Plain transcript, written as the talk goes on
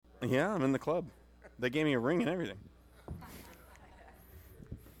Yeah, I'm in the club. They gave me a ring and everything.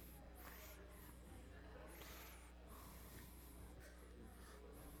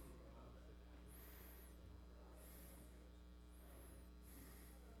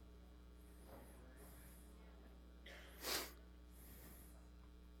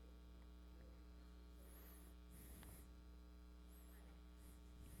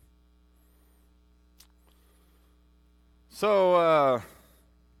 So,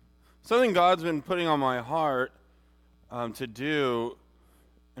 something God's been putting on my heart to do,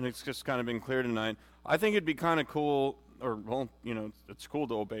 and it's just kind of been clear tonight. I think it'd be kind of cool, it's cool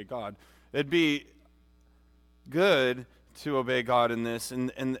to obey God. It'd be good to obey God in this,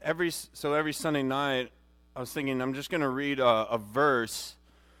 and every Sunday night, I was thinking I'm just going to read a verse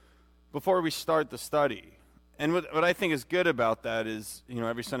before we start the study. And what I think is good about that is,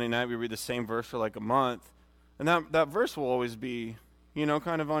 every Sunday night we read the same verse for like a month, and that verse will always be,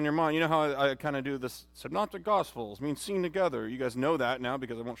 kind of on your mind. You know how I kind of do this synoptic gospels, seen together. You guys know that now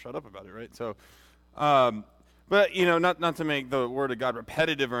because I won't shut up about it, right? So, but, not to make the word of God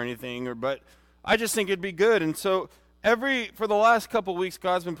repetitive or anything, but I just think it'd be good. And so for the last couple weeks,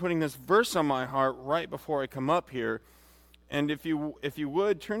 God's been putting this verse on my heart right before I come up here. And if you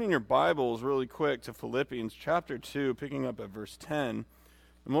would, turn in your Bibles really quick to Philippians chapter 2, picking up at verse 10.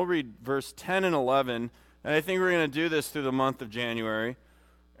 And we'll read verse 10 and 11. And I think we're going to do this through the month of January.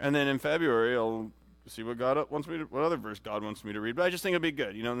 And then in February, I'll see what other verse God wants me to read. But I just think it'll be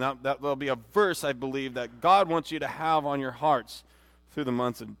good. That'll be a verse, I believe, that God wants you to have on your hearts through the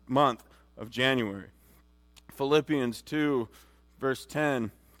month of January. Philippians 2, verse 10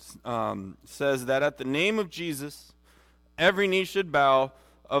 says that at the name of Jesus, every knee should bow,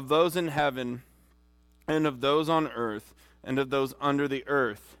 of those in heaven and of those on earth and of those under the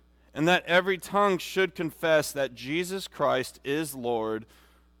earth, and that every tongue should confess that Jesus Christ is Lord,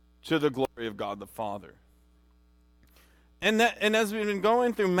 to the glory of God the Father. And as we've been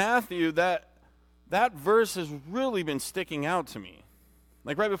going through Matthew, that verse has really been sticking out to me.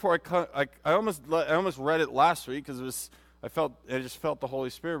 Like right before I almost read it last week because I just felt the Holy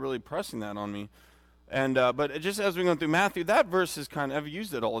Spirit really pressing that on me. And but just as we're going through Matthew, that verse is I've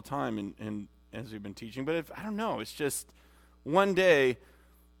used it all the time and as we've been teaching. But I don't know, it's just one day,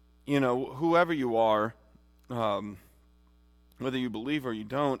 whoever you are, whether you believe or you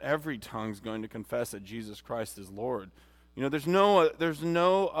don't, every tongue's going to confess that Jesus Christ is Lord. There's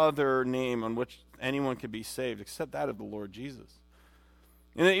no other name on which anyone could be saved except that of the Lord Jesus.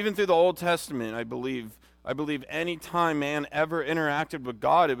 And even through the Old Testament, I believe any time man ever interacted with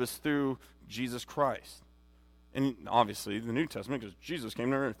God, it was through Jesus Christ. And obviously the New Testament, because Jesus came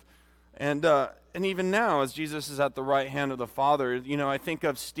to earth. And even now, as Jesus is at the right hand of the Father, I think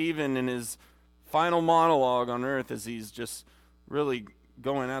of Stephen in his final monologue on earth as he's just really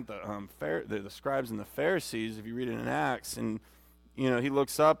going at the scribes and the Pharisees, if you read it in Acts, and he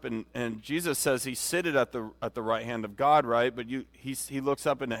looks up and Jesus says he seated at the right hand of God, right? But he looks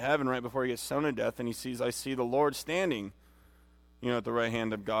up into heaven right before he gets stoned to death, and he sees, I see the Lord standing, at the right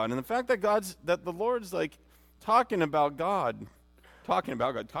hand of God. And the fact that the Lord's like talking to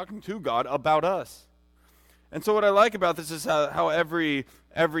God about us. And so what I like about this is how every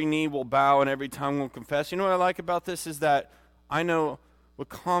knee will bow and every tongue will confess. You know what I like about this is that I know with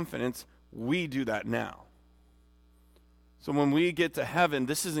confidence we do that now. So when we get to heaven,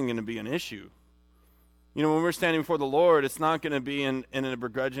 this isn't going to be an issue. When we're standing before the Lord, it's not going to be in a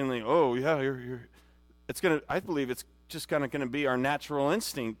begrudgingly, oh yeah, you're. I believe it's just kind of going to be our natural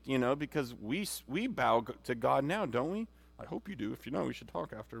instinct, because we bow to God now, don't we? I hope you do. If you know, we should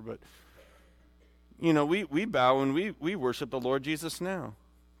talk after. But we bow and we worship the Lord Jesus now.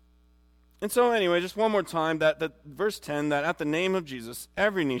 And so anyway, just one more time, that verse 10, that at the name of Jesus,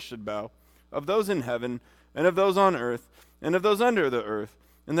 every knee should bow, of those in heaven and of those on earth and of those under the earth,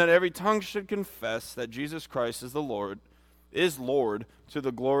 and that every tongue should confess that Jesus Christ is Lord, to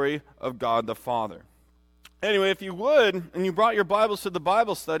the glory of God the Father. Anyway, if you would, and you brought your Bibles to the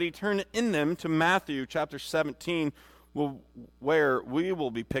Bible study, turn in them to Matthew chapter 17, where we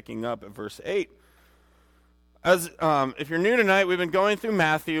will be picking up at verse 8. If you're new tonight, we've been going through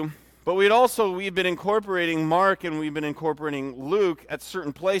Matthew, but we've been incorporating Mark and we've been incorporating Luke at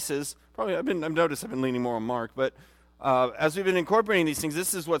certain places. Probably I've noticed I've been leaning more on Mark, but as we've been incorporating these things,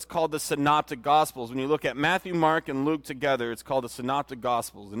 this is what's called the Synoptic Gospels. When you look at Matthew, Mark, and Luke together, it's called the Synoptic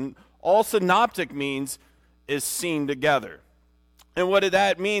Gospels. And all synoptic means is seen together. And what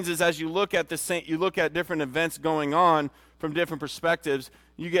that means is as you look at different events going on from different perspectives,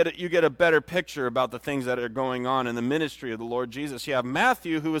 you get a better picture about the things that are going on in the ministry of the Lord Jesus. You have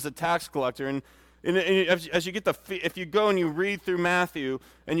Matthew, who was a tax collector, And as you get if you go and you read through Matthew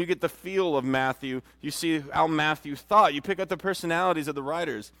and you get the feel of Matthew, you see how Matthew thought. You pick up the personalities of the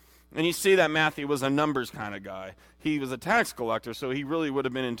writers, and you see that Matthew was a numbers kind of guy. He was a tax collector, so he really would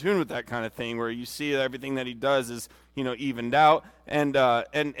have been in tune with that kind of thing, where you see everything that he does is, evened out. And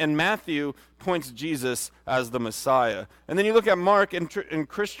Matthew points Jesus as the Messiah. And then you look at Mark, and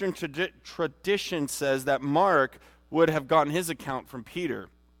Christian tradition says that Mark would have gotten his account from Peter.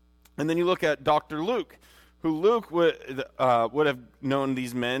 And then you look at Dr. Luke, who Luke would have known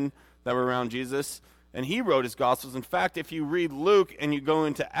these men that were around Jesus, and he wrote his Gospels. In fact, if you read Luke and you go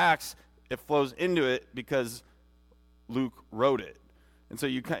into Acts, it flows into it because Luke wrote it. And so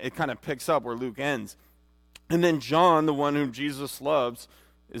it kind of picks up where Luke ends. And then John, the one whom Jesus loves,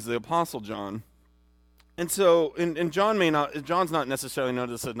 is the Apostle John. And so, and John's not necessarily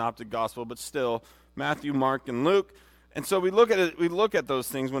known as the Synoptic Gospel, but still, Matthew, Mark, and Luke. And so we look at those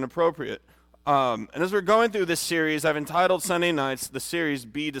things when appropriate. And as we're going through this series, I've entitled Sunday nights the series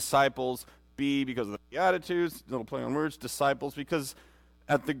 "Be Disciples." Be because of the Beatitudes, little play on words. Disciples because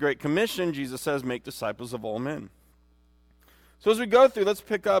at the Great Commission, Jesus says, "Make disciples of all men." So as we go through, let's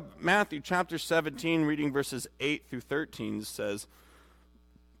pick up Matthew chapter 17, reading verses 8 through 13. It says,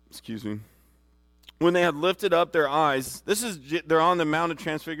 when they had lifted up their eyes, they're on the Mount of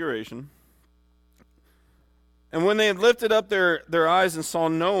Transfiguration. And when they had lifted up their eyes and saw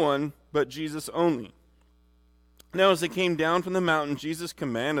no one but Jesus only. Now as they came down from the mountain, Jesus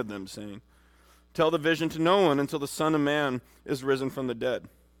commanded them, saying, "Tell the vision to no one until the Son of Man is risen from the dead."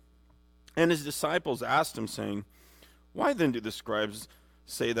 And his disciples asked him, saying, "Why then do the scribes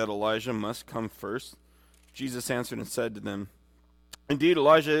say that Elijah must come first?" Jesus answered and said to them, "Indeed,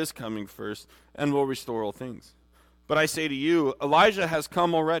 Elijah is coming first and will restore all things. But I say to you, Elijah has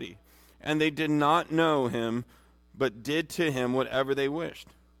come already, and they did not know him, but did to him whatever they wished.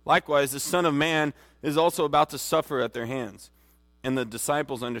 Likewise, the Son of Man is also about to suffer at their hands." And the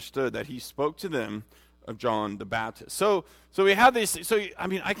disciples understood that he spoke to them of John the Baptist. So we have these. So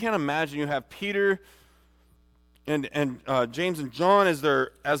I can't imagine you have Peter and James and John as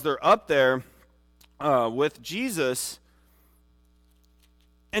they're up there with Jesus,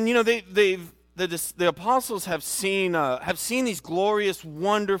 and the apostles have seen these glorious,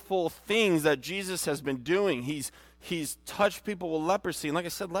 wonderful things that Jesus has been doing. He's touched people with leprosy, and like I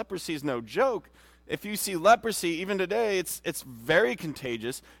said, leprosy is no joke. If you see leprosy, even today, it's very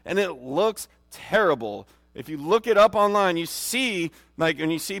contagious, and it looks terrible. If you look it up online, you see, I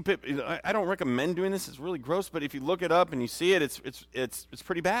don't recommend doing this, it's really gross, but if you look it up and you see it, it's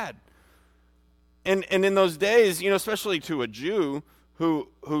pretty bad. And in those days, especially to a Jew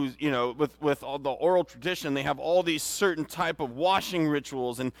who's, with all the oral tradition, they have all these certain type of washing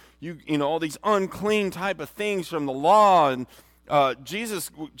rituals and, all these unclean type of things from the law, and Jesus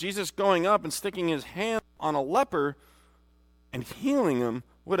going up and sticking his hand on a leper and healing him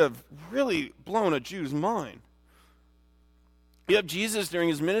would have really blown a Jew's mind. You have Jesus during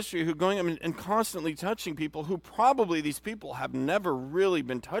his ministry who going up and constantly touching people who probably these people have never really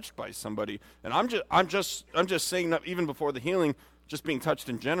been touched by somebody. And I'm just saying that even before the healing, just being touched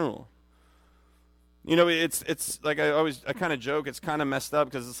in general. It's like I kind of joke, it's kind of messed up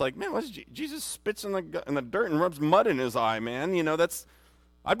because it's like, man, what's Jesus spits in the dirt and rubs mud in his eye, man.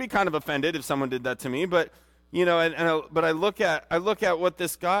 I'd be kind of offended if someone did that to me, but but I look at what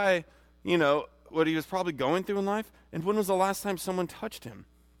this guy, what he was probably going through in life, and when was the last time someone touched him?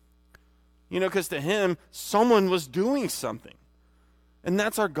 Because to him, someone was doing something, and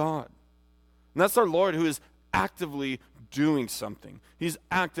that's our God, and that's our Lord who is actively doing something. He's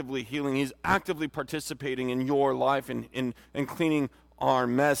actively healing. He's actively participating in your life and cleaning our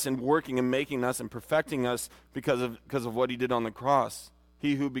mess and working and making us and perfecting us because of what he did on the cross.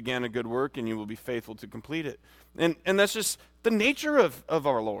 He who began a good work in you will be faithful to complete it. And that's just the nature of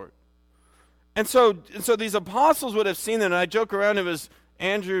our Lord. And so these apostles would have seen that, and I joke around it was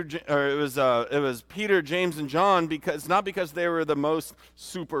it was Peter, James, and John, not because they were the most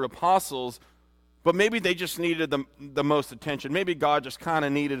super apostles, but maybe they just needed the most attention. Maybe God just kind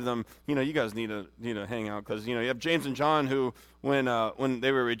of needed them. You guys need to hang out because you have James and John who, when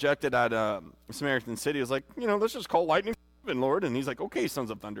they were rejected at Samaritan City, was like, let's just call lightning, Lord. And he's like, okay, sons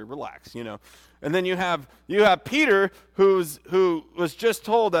of thunder, relax, And then you have Peter who was just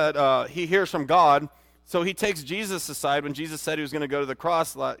told that he hears from God, so he takes Jesus aside when Jesus said he was going to go to the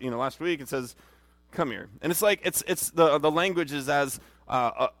cross, last week, and says, "Come here." And it's like it's the language is as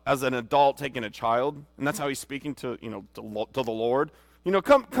an adult taking a child, and that's how he's speaking to the Lord.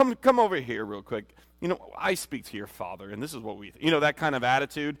 Come over here real quick. I speak to your father, and this is what that kind of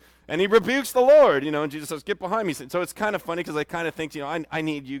attitude. And he rebukes the Lord, and Jesus says, get behind me. So it's kind of funny because I kind of think, I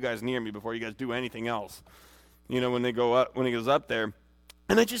need you guys near me before you guys do anything else. When he goes up there.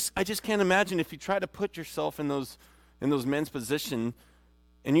 And I just can't imagine if you try to put yourself in those men's position,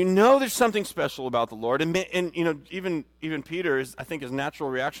 and there's something special about the Lord. And even Peter, I think his natural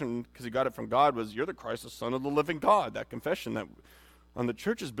reaction, because he got it from God, was, you're the Christ, the Son of the living God. That confession that the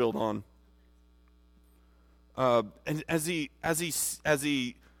church is built on. And as he's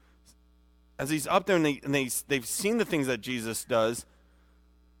up there, and they've seen the things that Jesus does,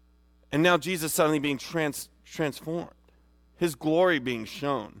 and now Jesus suddenly being transformed, his glory being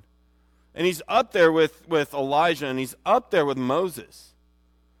shown, and he's up there with Elijah, and he's up there with Moses,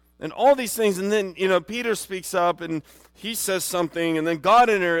 and all these things, and then Peter speaks up and he says something, and then God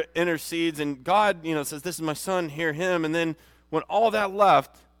intercedes, and God says, "This is my son, hear him." And then when all that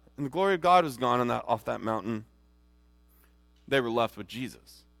left, and the glory of God was gone off that mountain, they were left with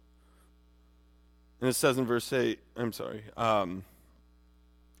Jesus. And it says in verse 8,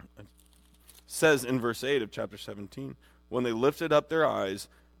 says in verse 8 of chapter 17, when they lifted up their eyes,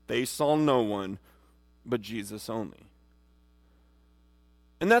 they saw no one but Jesus only.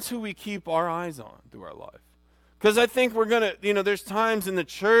 And that's who we keep our eyes on through our life. Because I think we're going to, there's times in the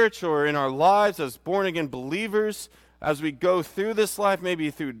church or in our lives as born-again believers, as we go through this life,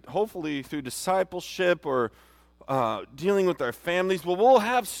 maybe hopefully through discipleship or dealing with our families, we'll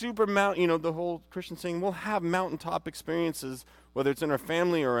have the whole Christian saying, we'll have mountaintop experiences, whether it's in our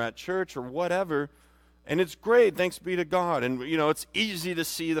family or at church or whatever, and it's great, thanks be to God, and it's easy to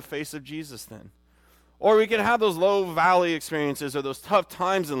see the face of Jesus then. Or we can have those low valley experiences or those tough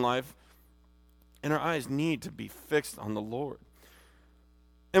times in life, and our eyes need to be fixed on the Lord.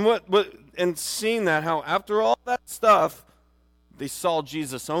 And and seeing that, how after all that stuff, they saw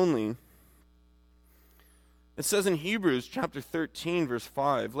Jesus only. It says in Hebrews chapter 13, verse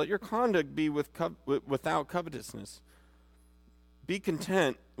 5, let your conduct be without covetousness. Be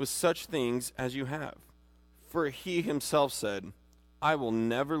content with such things as you have. For he himself said, I will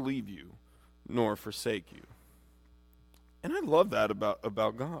never leave you nor forsake you. And I love that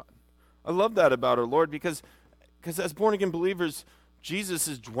about God. I love that about our Lord because as born-again believers, Jesus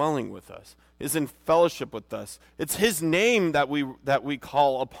is dwelling with us, is in fellowship with us. It's his name that we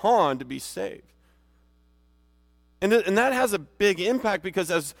call upon to be saved. And that has a big impact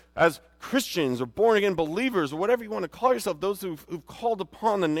because as Christians or born-again believers or whatever you want to call yourself, those who've called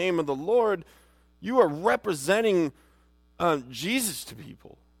upon the name of the Lord, you are representing Jesus to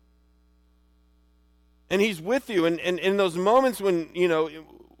people. And he's with you. And in those moments when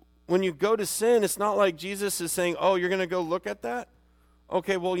you go to sin, it's not like Jesus is saying, oh, you're going to go look at that?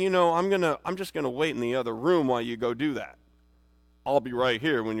 Okay, well, I'm just going to wait in the other room while you go do that. I'll be right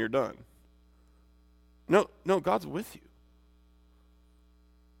here when you're done. No, God's with you.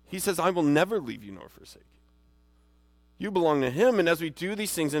 He says, I will never leave you nor forsake you. You belong to him, and as we do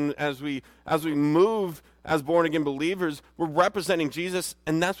these things and as we move as born-again believers, we're representing Jesus,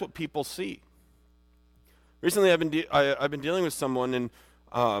 and that's what people see. Recently, I've been dealing with someone, and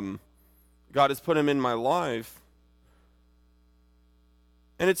God has put him in my life,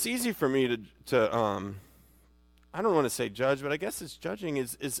 and it's easy for me to I don't want to say judge, but I guess it's judging.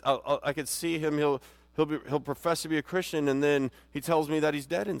 I could see him. He'll profess to be a Christian, and then he tells me that he's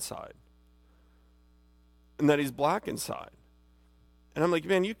dead inside, and that he's black inside. And I'm like,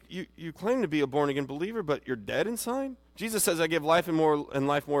 man, you claim to be a born-again believer, but you're dead inside? Jesus says, I give life and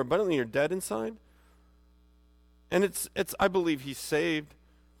life more abundantly. You're dead inside? And I believe he's saved.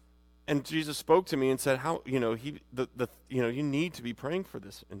 And Jesus spoke to me and said, how, you need to be praying for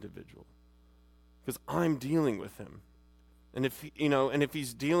this individual because I'm dealing with him. And if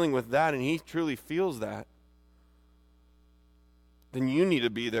he's dealing with that and he truly feels that, then you need to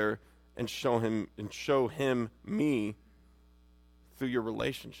be there and show him me through your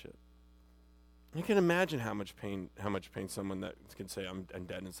relationship. You can imagine how much pain someone that can say I'm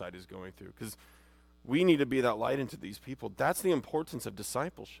dead inside is going through, because we need to be that light into these people. That's the importance of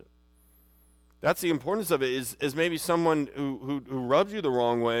discipleship. That's the importance of it. Is maybe someone who rubs you the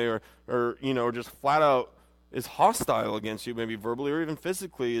wrong way or just flat out is hostile against you, maybe verbally or even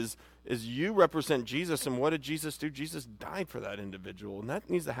physically, is you represent Jesus. And what did Jesus do? Jesus died for that individual, and that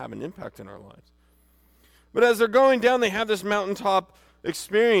needs to have an impact in our lives. But as they're going down, they have this mountaintop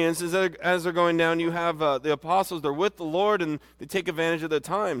experience. As they're going down, you have the apostles, they're with the Lord, and they take advantage of the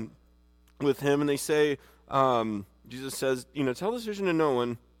time with him, and they say, Jesus says, tell this vision to no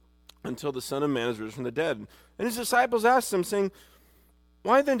one until the Son of Man is risen from the dead. And his disciples asked him, saying,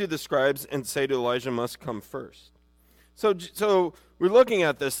 why then do the scribes and say to Elijah must come first? So we're looking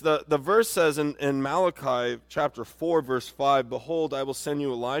at this. The verse says in Malachi chapter 4, verse 5, "Behold, I will send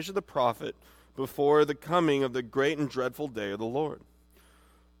you Elijah the prophet before the coming of the great and dreadful day of the Lord."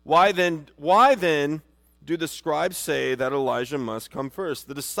 Why then do the scribes say that Elijah must come first?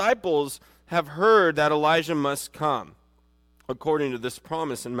 The disciples have heard that Elijah must come, according to this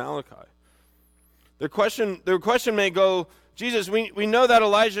promise in Malachi. Their question may go, Jesus, we know that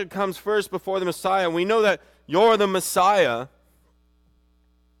Elijah comes first before the Messiah. We know that you're the Messiah.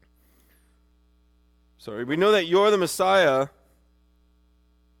 We know that you're the Messiah.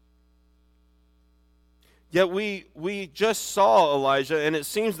 Yet we just saw Elijah, and it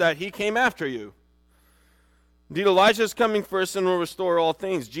seems that he came after you. Indeed, Elijah is coming first and will restore all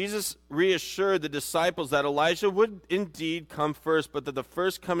things. Jesus reassured the disciples that Elijah would indeed come first, but that the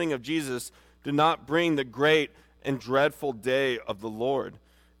first coming of Jesus did not bring the great and dreadful day of the Lord.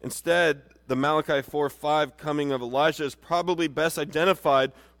 Instead, the Malachi 4:5 coming of Elijah is probably best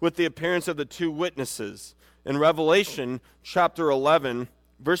identified with the appearance of the two witnesses in Revelation chapter 11,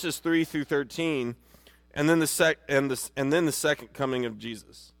 verses 3 through 13, and then the second coming of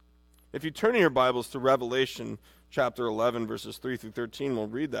Jesus. If you turn in your Bibles to Revelation chapter 11, verses 3 through 13, we'll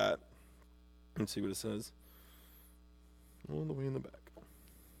read that and see what it says. All the way in the back.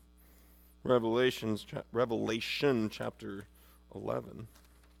 Revelation chapter 11.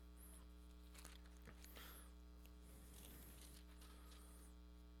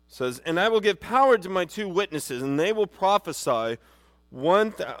 Says, "And I will give power to my two witnesses, and they will prophesy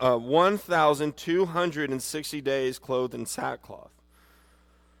 1,260 days clothed in sackcloth.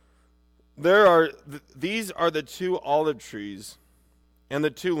 These are the two olive trees and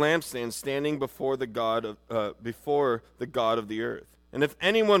the two lampstands standing before the God of the earth. And if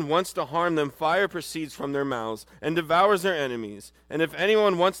anyone wants to harm them, fire proceeds from their mouths and devours their enemies. And if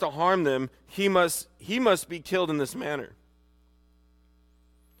anyone wants to harm them, he must be killed in this manner.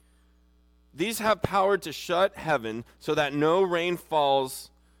 These have power to shut heaven so that no rain falls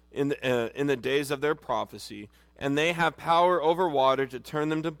in the days of their prophecy, and they have power over water to turn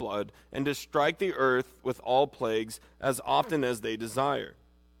them to blood and to strike the earth with all plagues as often as they desire.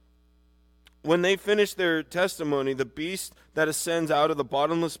 When they finish their testimony, the beast that ascends out of the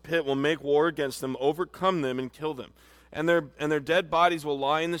bottomless pit will make war against them, overcome them, and kill them. And their dead bodies will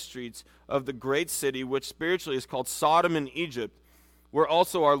lie in the streets of the great city, which spiritually is called Sodom and Egypt, where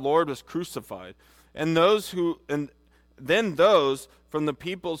also our Lord was crucified. And then those from the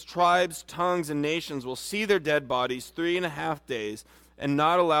peoples, tribes, tongues, and nations will see their dead bodies 3.5 days, and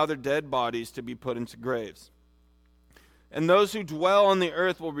not allow their dead bodies to be put into graves. And those who dwell on the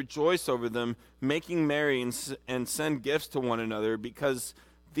earth will rejoice over them, making merry and send gifts to one another, because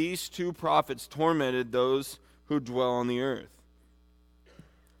these two prophets tormented those who dwell on the earth.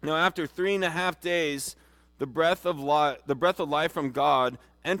 Now after 3.5 days, the breath of life from God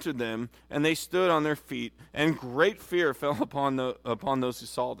entered them, and they stood on their feet, and great fear fell upon those who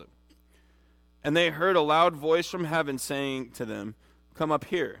saw them. And they heard a loud voice from heaven saying to them, 'Come up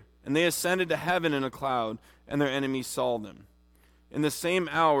here.' And they ascended to heaven in a cloud, and their enemies saw them. In the same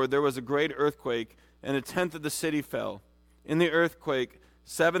hour there was a great earthquake, and 1/10 of the city fell. In the earthquake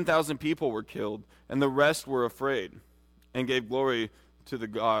 7,000 people were killed, and the rest were afraid, and gave glory to the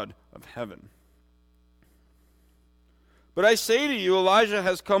God of heaven. But I say to you, Elijah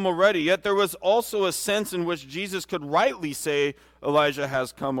has come already. Yet there was also a sense in which Jesus could rightly say Elijah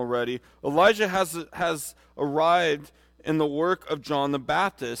has come already. Elijah has arrived in the work of John the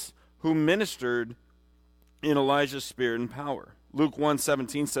Baptist, who ministered in Elijah's spirit and power. Luke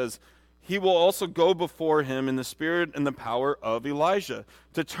 1:17 says, "He will also go before him in the spirit and the power of Elijah,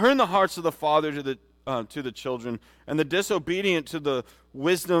 to turn the hearts of the father to the children, and the disobedient to the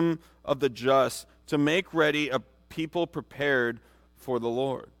wisdom of the just, to make ready a people prepared for the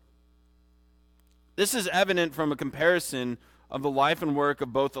Lord." This is evident from a comparison of the life and work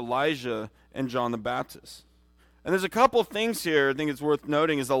of both Elijah and John the Baptist. And there's a couple of things here I think it's worth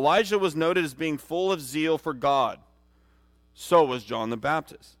noting. Is Elijah was noted as being full of zeal for God. So was John the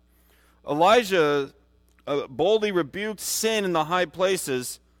Baptist. Elijah boldly rebuked sin in the high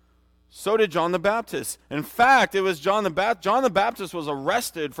places. So did John the Baptist. In fact, it was John the Baptist was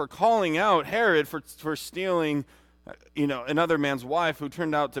arrested for calling out Herod for stealing, another man's wife, who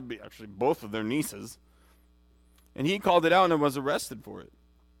turned out to be actually both of their nieces. And he called it out and was arrested for it.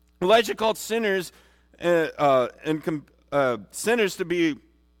 Elijah called sinners sinners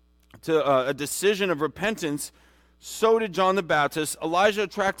to a decision of repentance. So did John the Baptist. Elijah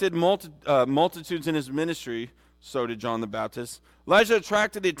attracted multitudes in his ministry. So did John the Baptist. Elijah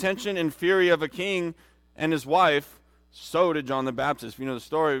attracted the attention and fury of a king and his wife. So did John the Baptist. If you know the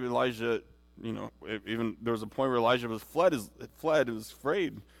story, Elijah even there was a point where Elijah was fled, was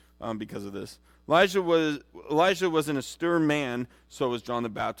afraid because of this. Elijah was an austere man, so was John the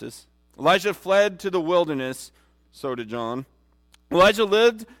Baptist. Elijah fled to the wilderness, so did John. Elijah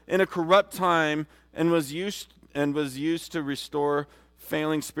lived in a corrupt time and was used to restore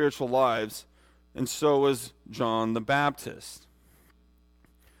failing spiritual lives, and so was John the Baptist.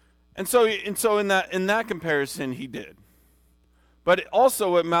 And so in that comparison, he did. But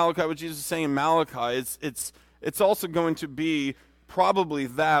also what Jesus is saying in Malachi, it's also going to be probably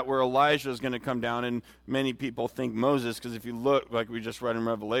that where Elijah is going to come down, and many people think Moses, because if you look, like we just read in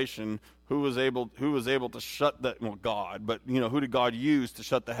Revelation, who was able to shut that? Well, God, but who did God use to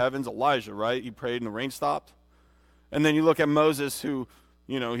shut the heavens? Elijah, right? He prayed and the rain stopped. And then you look at Moses, who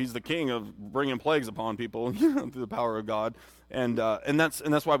he's the king of bringing plagues upon people through the power of God, and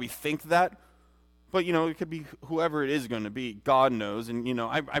that's why we think that. But it could be whoever it is going to be. God knows, and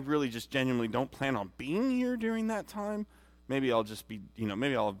I really just genuinely don't plan on being here during that time. Maybe I'll just be,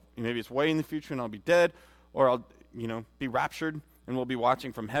 maybe it's way in the future and I'll be dead, or I'll, be raptured and we'll be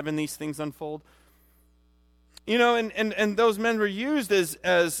watching from heaven these things unfold. And those men were used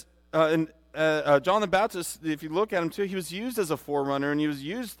as John the Baptist, if you look at him too, he was used as a forerunner, and he was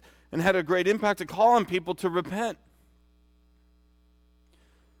used and had a great impact to call on people to repent.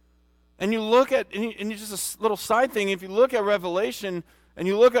 And you look at, and just a little side thing, if you look at Revelation, and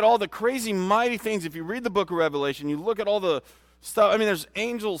you look at all the crazy, mighty things, if you read the book of Revelation, you look at all the stuff, there's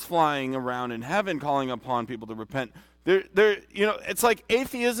angels flying around in heaven calling upon people to repent. It's like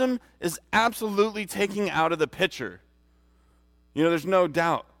atheism is absolutely taking out of the picture. There's no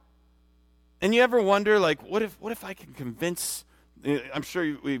doubt. And you ever wonder, like, what if I can convince, I'm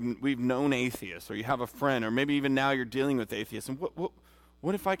sure we've known atheists, or you have a friend, or maybe even now you're dealing with atheists, and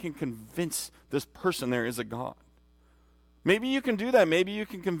what if I can convince this person there is a God? Maybe you can do that. Maybe you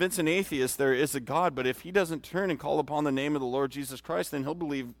can convince an atheist there is a God, but if he doesn't turn and call upon the name of the Lord Jesus Christ, then he'll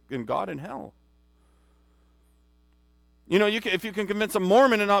believe in God in hell. If you can convince a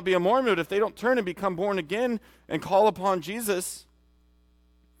Mormon to not be a Mormon, but if they don't turn and become born again and call upon Jesus,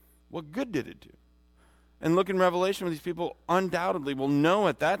 what good did it do? And look in Revelation where these people undoubtedly will know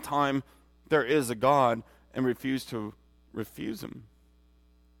at that time there is a God and refuse him.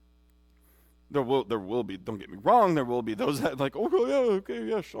 There will be, don't get me wrong, there will be those that like,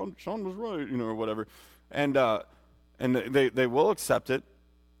 Sean was right, or whatever. And they will accept it.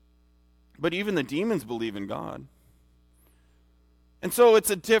 But even the demons believe in God. And so it's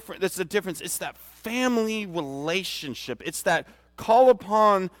a difference. It's that family relationship. It's that call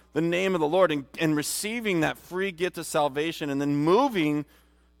upon the name of the Lord and receiving that free gift of salvation, and then moving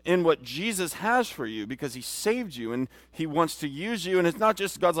in what Jesus has for you, because he saved you and he wants to use you. And it's not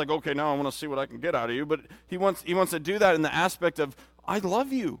just God's like, okay, now I want to see what I can get out of you, but he wants to do that in the aspect of, I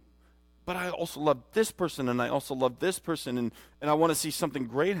love you, but I also love this person, and I also love this person, and I want to see something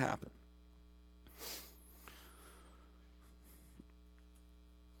great happen.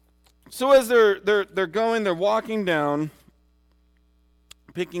 So as they're walking down,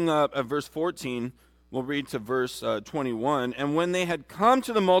 picking up at verse 14, we'll read to verse 21. And when they had come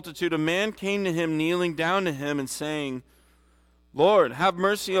to the multitude, a man came to him, kneeling down to him and saying, Lord, have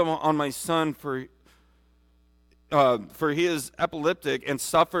mercy on my son, for he is epileptic and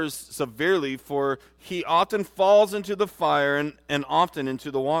suffers severely, for he often falls into the fire and often into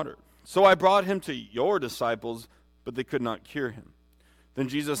the water. So I brought him to your disciples, but they could not cure him. Then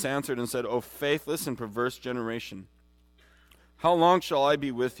Jesus answered and said, O faithless and perverse generation, how long shall I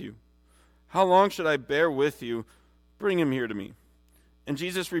be with you? How long should I bear with you? Bring him here to me. And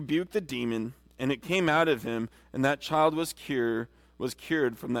Jesus rebuked the demon, and it came out of him, and that child was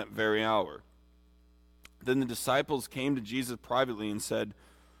cured from that very hour. Then the disciples came to Jesus privately and said,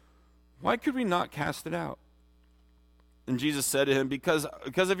 Why could we not cast it out? And Jesus said to him, Because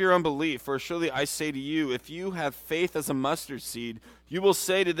of your unbelief, for surely I say to you, if you have faith as a mustard seed, you will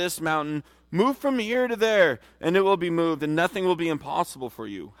say to this mountain, Move from here to there, and it will be moved, and nothing will be impossible for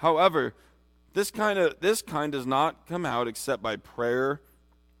you. However, this kind does not come out except by prayer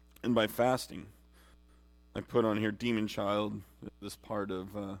and by fasting. I put on here demon child, this part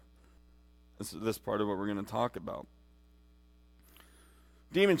of what we're going to talk about.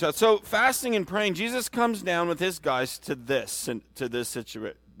 Demon child. So fasting and praying, Jesus comes down with his guys to this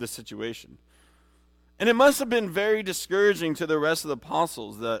situation. And it must have been very discouraging to the rest of the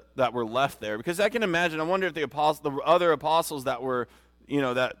apostles that were left there, because I can imagine, I wonder if the other apostles that were,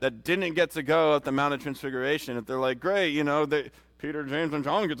 that didn't get to go at the Mount of Transfiguration, if they're like, great, Peter, James, and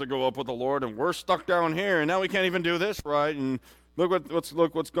John get to go up with the Lord, and we're stuck down here, and now we can't even do this right, and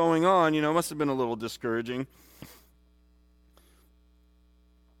look what's going on. It must have been a little discouraging.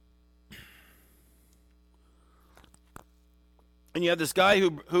 And you had this guy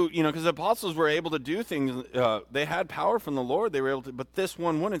who because the apostles were able to do things, they had power from the Lord, they were able to, but this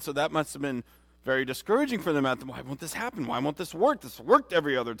one wouldn't, so that must have been very discouraging for them. Why won't this happen? Why won't this work? This worked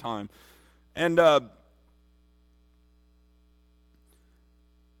every other time. And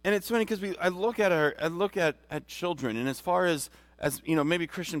it's funny because I look at children, and as far as maybe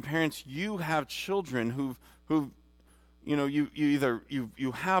Christian parents, you have children who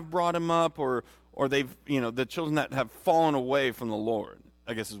you have brought them up, or they've the children that have fallen away from the Lord,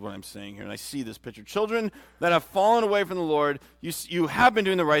 I guess is what I'm saying here. And I see this picture. Children that have fallen away from the Lord, you have been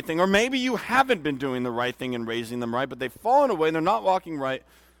doing the right thing, or maybe you haven't been doing the right thing and raising them right, but they've fallen away and they're not walking right.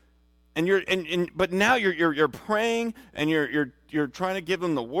 And but now you're praying, and you're trying to give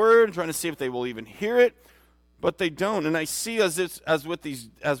them the word, trying to see if they will even hear it, but they don't. And I see as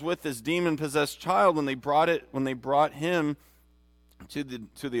with this demon possessed child, when they brought him to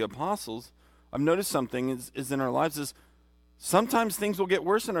the apostles, I've noticed something is in our lives is sometimes things will get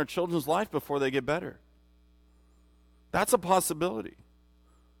worse in our children's life before they get better. That's a possibility.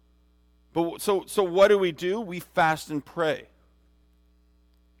 But so what do? We fast and pray.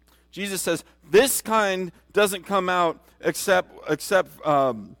 Jesus says this kind doesn't come out except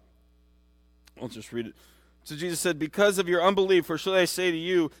I'll just read it. So Jesus said, because of your unbelief, for surely I say to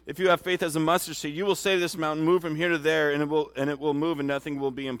you, if you have faith as a mustard seed, you will say to this mountain, move from here to there, and it will move, and nothing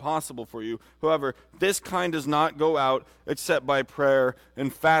will be impossible for you. However, this kind does not go out except by prayer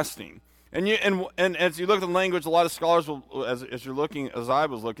and fasting. And as you look at the language, a lot of scholars will, as I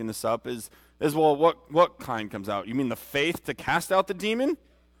was looking this up, is well, what kind comes out? You mean the faith to cast out the demon,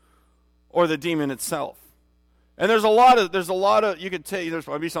 or the demon itself? And there's a lot of you could take. There's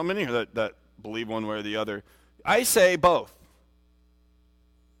probably some in here that believe one way or the other. I say both.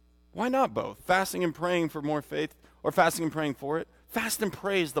 Why not both? Fasting and praying for more faith, or fasting and praying for it? Fast and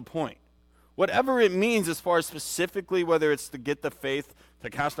pray is the point. Whatever it means as far as specifically whether it's to get the faith to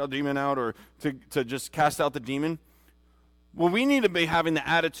cast out demon out, or to just cast out the demon, well, we need to be having the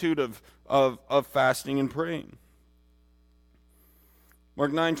attitude of fasting and praying.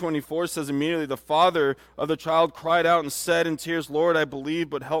 Mark 9:24 says, immediately the father of the child cried out and said in tears, Lord, I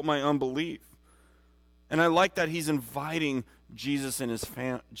believe, but help my unbelief. And I like that he's inviting Jesus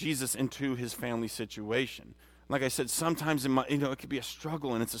into his family situation. Like I said, sometimes it could be a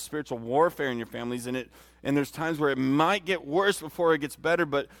struggle, and it's a spiritual warfare in your families, and there's times where it might get worse before it gets better,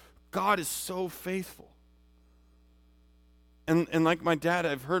 but God is so faithful. And like my dad,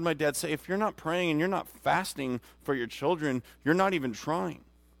 I've heard my dad say, if you're not praying and you're not fasting for your children, you're not even trying.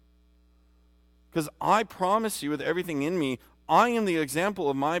 Because I promise you, with everything in me, I am the example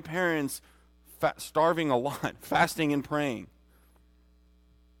of my parents starving a lot, fasting and praying.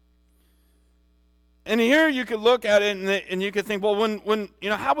 And here you could look at it and you could think, well,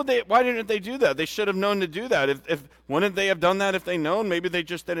 why didn't they do that? They should have known to do that. If wouldn't they have done that if they known? Maybe they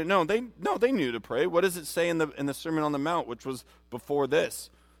just didn't know. They knew to pray. What does it say in the Sermon on the Mount, which was before this?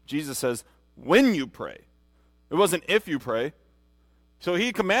 Jesus says, when you pray. It wasn't if you pray. So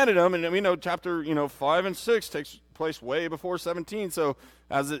he commanded them, and we know chapter 5 and 6 takes place way before 17. So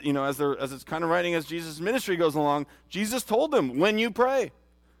as it's kind of writing as Jesus' ministry goes along, Jesus told them, when you pray.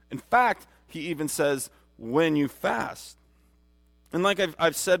 In fact, he even says, when you fast. And like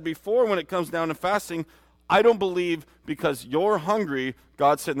I've said before, when it comes down to fasting, I don't believe because you're hungry,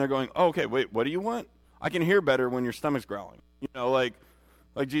 God's sitting there going, oh, okay, wait, what do you want? I can hear better when your stomach's growling. Like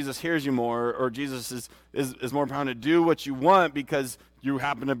Jesus hears you more, or Jesus is more bound to do what you want because you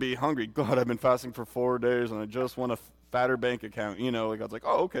happen to be hungry. God, I've been fasting for 4 days, and I just want a fatter bank account. God's like,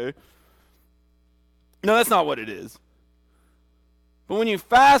 oh, okay. No, that's not what it is. But when you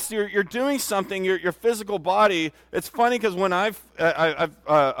fast, you're doing something. Your physical body. It's funny because when I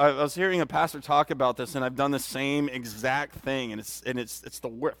was hearing a pastor talk about this, and I've done the same exact thing, and it's the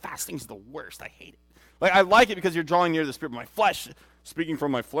worst. Fasting's the worst. I hate it. Like, I like it because you're drawing near the Spirit. My flesh, speaking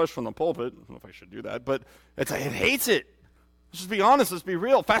from my flesh from the pulpit. I don't know if I should do that, but it hates it. Let's just be honest. Let's be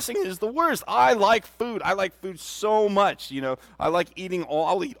real. Fasting is the worst. I like food. I like food so much. I like eating.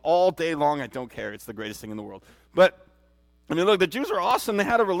 I'll eat all day long. I don't care. It's the greatest thing in the world. But look, the Jews are awesome. They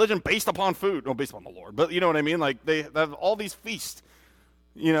had a religion based upon food. No, based upon the Lord. But you know what I mean? Like, they have all these feasts,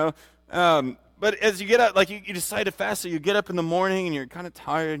 But as you get out, like, you decide to fast, so you get up in the morning, and you're kind of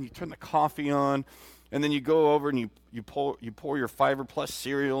tired, and you turn the coffee on, and then you go over, and you pour your fiber-plus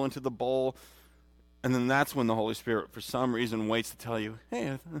cereal into the bowl, and then that's when the Holy Spirit, for some reason, waits to tell you,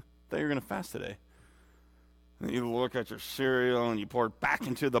 hey, I thought you were going to fast today. And you look at your cereal, and you pour it back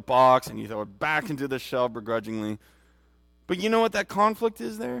into the box, and you throw it back into the shelf begrudgingly. But you know what that conflict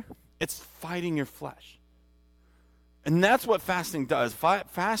is there? It's fighting your flesh. And that's what fasting does.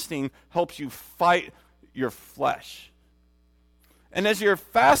 Fasting helps you fight your flesh. And as you're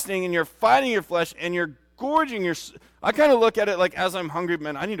fasting and you're fighting your flesh and you're gorging your, I kind of look at it like as I'm hungry,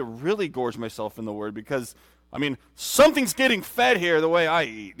 man, I need to really gorge myself in the Word because, I mean, something's getting fed here the way I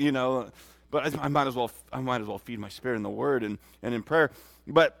eat, you know. But I might as well feed my spirit in the Word and in prayer.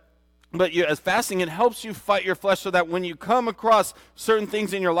 But as fasting, it helps you fight your flesh so that when you come across certain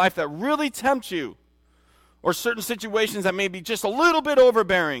things in your life that really tempt you, or certain situations that may be just a little bit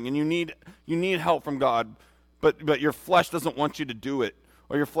overbearing, and you need help from God, but your flesh doesn't want you to do it,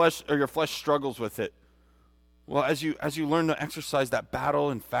 or your flesh struggles with it. Well, as you learn to exercise that battle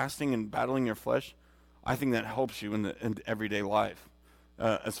in fasting and battling your flesh, I think that helps you in everyday life,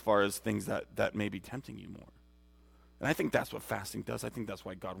 as far as things that may be tempting you more. And I think that's what fasting does. I think that's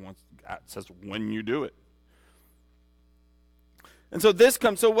why God says when you do it. And so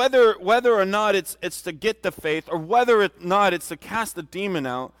whether or not it's to get the faith, or whether or not it's to cast the demon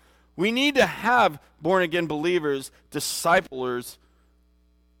out, we need to have born-again believers, disciplers,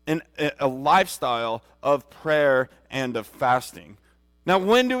 in a lifestyle of prayer and of fasting. Now,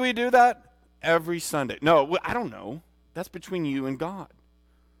 when do we do that? Every Sunday. No, I don't know. That's between you and God.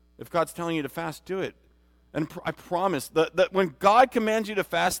 If God's telling you to fast, do it. And I promise that when God commands you to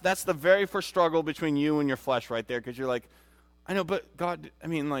fast, that's the very first struggle between you and your flesh right there, because you're like, I know, but God, I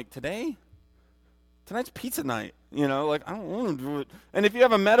mean, like today? Tonight's pizza night, you know, like I don't want to do it. And if you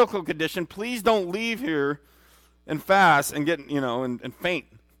have a medical condition, please don't leave here and fast and get, you know, and faint.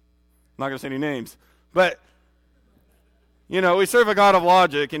 I'm not going to say any names. But, you know, we serve a God of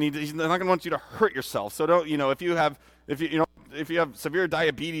logic, and he's not going to want you to hurt yourself. So don't, you know, if you have severe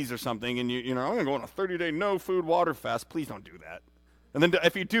diabetes or something, and you know, I'm going to go on a 30-day no food, water fast, please don't do that. And then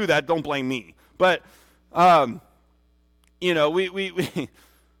if you do that, don't blame me. But, you know, we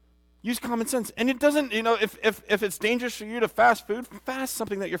use common sense. And it doesn't, you know, if it's dangerous for you to fast food, fast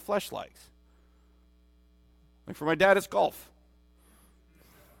something that your flesh likes. Like for my dad, it's golf.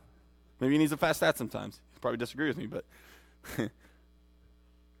 Maybe he needs to fast that sometimes. He probably disagree with me, but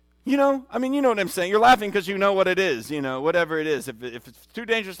you know, I mean, you know what I'm saying. You're laughing because you know what it is, you know, whatever it is. If it's too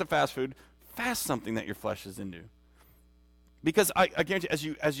dangerous to fast food, fast something that your flesh is into. Because I guarantee,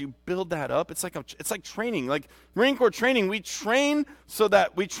 as you build that up, it's like training, like Marine Corps training. We train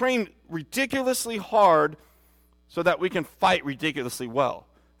ridiculously hard, so that we can fight ridiculously well.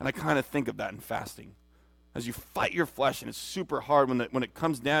 And I kind of think of that in fasting, as you fight your flesh, and it's super hard when it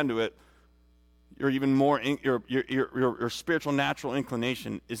comes down to it. You're even more your spiritual natural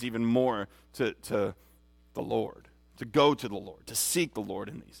inclination is even more to the Lord, to go to the Lord, to seek the Lord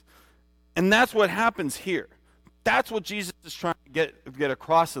in these, and that's what happens here. That's what Jesus is trying to get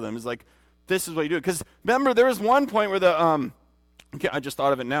across to them, is like, this is what you do. Because remember, there was one point where I just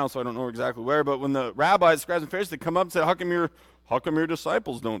thought of it now, so I don't know exactly where, but when the rabbis, scribes, and Pharisees, they come up and say, how come your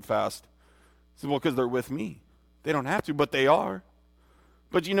disciples don't fast? He said, well, because they're with me. They don't have to, but they are.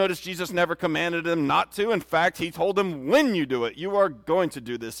 But you notice Jesus never commanded them not to. In fact, he told them, when you do it, you are going to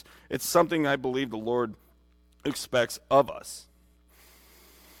do this. It's something I believe the Lord expects of us.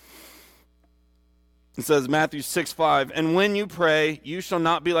 It says, Matthew 6:5, and when you pray, you shall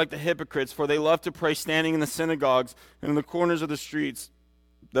not be like the hypocrites, for they love to pray standing in the synagogues and in the corners of the streets,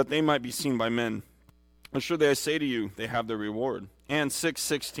 that they might be seen by men. Assuredly, I say to you, they have their reward. And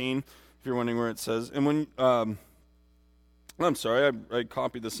 6:16, if you're wondering where it says, and when, I'm sorry, I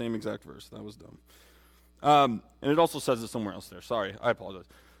copied the same exact verse. That was dumb. And it also says it somewhere else there. Sorry, I apologize.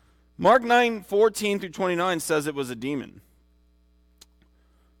 Mark 9:14 through 29 says it was a demon.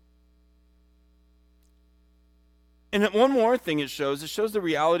 And one more thing it shows the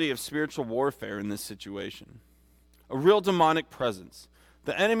reality of spiritual warfare in this situation. A real demonic presence.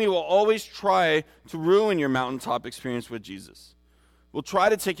 The enemy will always try to ruin your mountaintop experience with Jesus. Will try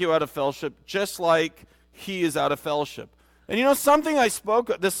to take you out of fellowship just like he is out of fellowship. And you know, something I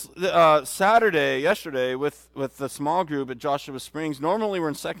spoke this yesterday with the small group at Joshua Springs. Normally we're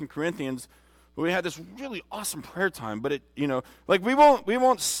in 2 Corinthians, but we had this really awesome prayer time. But it, you know, like we won't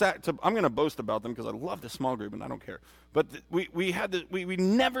I'm going to boast about them because I love this small group and I don't care. But we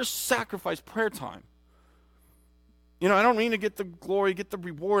never sacrificed prayer time. You know, I don't mean to get the glory, get the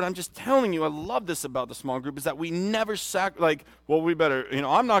reward. I'm just telling you, I love this about the small group, is that we never we better, you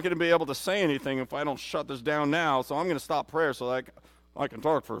know, I'm not going to be able to say anything if I don't shut this down now, so I'm going to stop prayer so that I can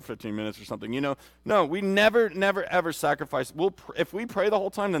talk for 15 minutes or something, you know. No, we never, ever sacrifice. If we pray the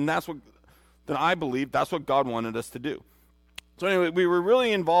whole time, then I believe that's what God wanted us to do. So anyway, we were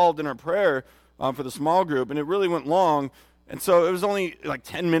really involved in our prayer for the small group, and it really went long, and so it was only like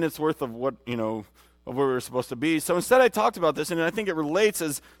 10 minutes worth of what, you know, of where we were supposed to be. So instead I talked about this, and I think it relates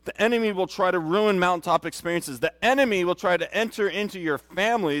as the enemy will try to ruin mountaintop experiences. The enemy will try to enter into your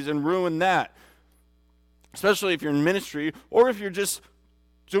families and ruin that. especially if you're in ministry or if you're just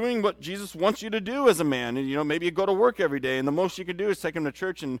doing what Jesus wants you to do as a man. And, maybe you go to work every day, and the most you can do is take him to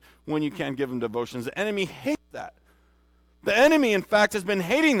church, and when you can, give him devotions. The enemy hates that. The enemy, in fact, has been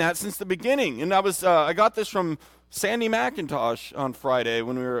hating that since the beginning. And I got this from Sandy McIntosh on Friday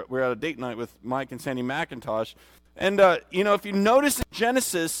when we were at a date night with Mike and Sandy McIntosh. And, if you notice in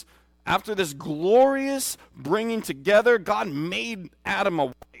Genesis, after this glorious bringing together, God made Adam a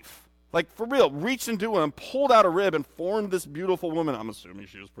wife. Like, for real, reached into him, pulled out a rib, and formed this beautiful woman. I'm assuming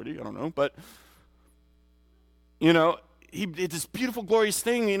she was pretty, I don't know. But, he did this beautiful, glorious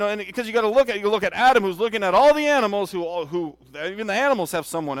thing, and because you look at Adam, who's looking at all the animals, who even the animals have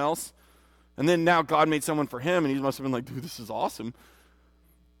someone else. And then now God made someone for him, and he must have been like, dude, this is awesome.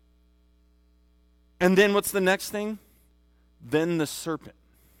 And then what's the next thing? Then the serpent.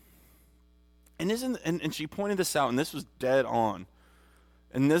 And she pointed this out, and this was dead on.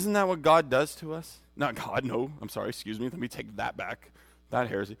 And isn't that what God does to us? Not God, no. I'm sorry, excuse me. Let me take that back. That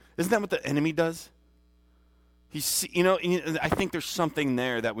heresy. Isn't that what the enemy does? I think there's something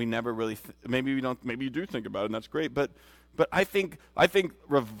there that we never really, maybe we don't, maybe you do think about it, and that's great. But I think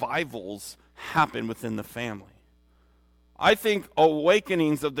revivals happen within the family. I think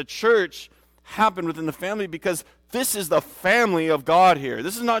awakenings of the church happen within the family because this is the family of God here.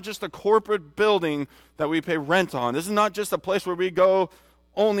 This is not just a corporate building that we pay rent on. This is not just a place where we go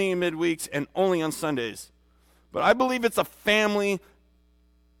only in midweeks and only on Sundays. But I believe it's a family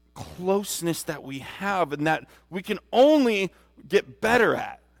closeness that we have and that we can only get better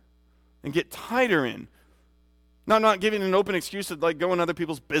at and get tighter in. Now, I'm not giving an open excuse to go in other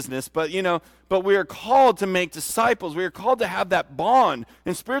people's business, but we are called to make disciples. We are called to have that bond.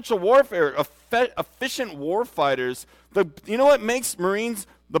 In spiritual warfare, efficient war fighters, you know what makes Marines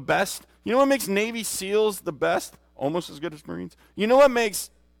the best? You know what makes Navy SEALs the best? Almost as good as Marines. You know what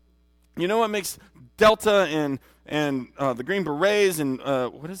makes Delta and the Green Berets and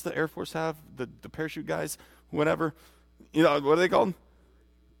what does the Air Force have? The parachute guys, whatever. What are they called?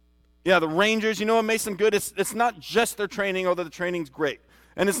 Yeah, the Rangers. You know what makes them good? It's not just their training, although the training's great,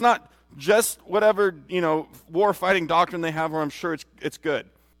 and it's not just whatever war fighting doctrine they have, or I'm sure it's good.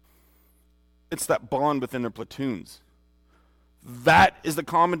 It's that bond within their platoons. That is the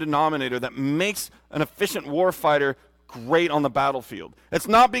common denominator that makes an efficient warfighter great on the battlefield. It's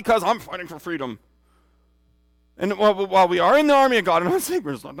not because I'm fighting for freedom. And while we are in the army of God, and I'm not saying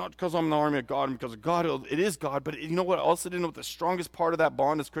it's not because I'm in the army of God and because of God, it is God, but you know what else I didn't know what the strongest part of that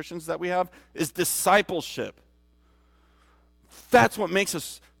bond as Christians that we have is discipleship. That's what makes,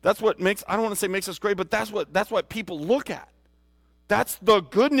 I don't want to say makes us great, but that's what people look at. That's the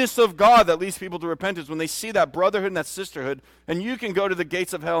goodness of God that leads people to repentance when they see that brotherhood and that sisterhood, and you can go to the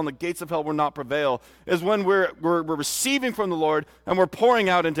gates of hell, and the gates of hell will not prevail, is when we're receiving from the Lord, and we're pouring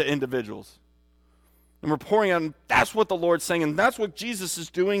out into individuals. And we're pouring out, and that's what the Lord's saying, and that's what Jesus is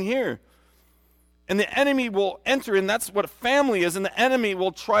doing here. And the enemy will enter, and that's what a family is, and the enemy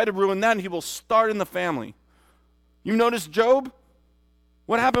will try to ruin that, and he will start in the family. You notice Job?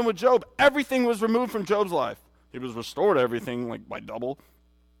 What happened with Job? Everything was removed from Job's life. He was restored everything by double.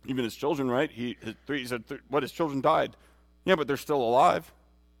 Even his children, right? He said, his children died. Yeah, but they're still alive,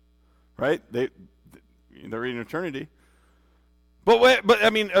 right? They're in eternity. But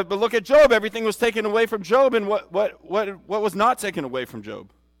look at Job. Everything was taken away from Job, and what was not taken away from Job?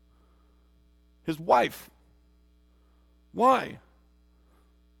 His wife. Why?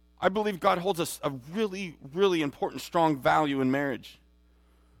 I believe God holds us a really, really important, strong value in marriage.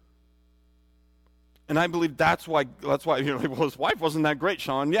 And I believe that's why his wife wasn't that great,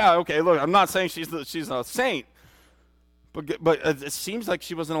 Sean. Yeah, okay, look, I'm not saying she's a saint, but it seems like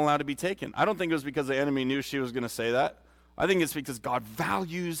she wasn't allowed to be taken. I don't think it was because the enemy knew she was going to say that. I think it's because God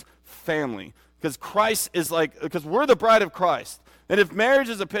values family. Because because we're the bride of Christ. And if marriage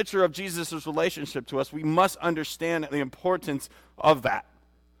is a picture of Jesus' relationship to us, we must understand the importance of that.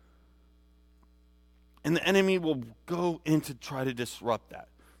 And the enemy will go in to try to disrupt that.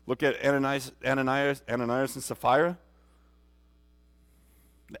 Look at Ananias and Sapphira.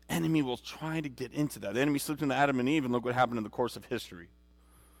 The enemy will try to get into that. The enemy slipped into Adam and Eve, and look what happened in the course of history.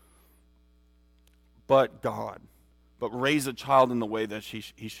 But raise a child in the way that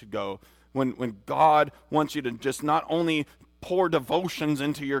he should go. When God wants you to just not only pour devotions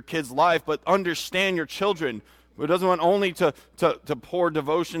into your kid's life, but understand your children. He doesn't want only to pour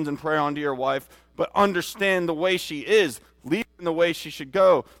devotions and prayer onto your wife, but understand the way she is. Lead in the way she should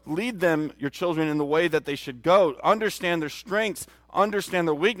go. Lead them, your children, in the way that they should go. Understand their strengths. Understand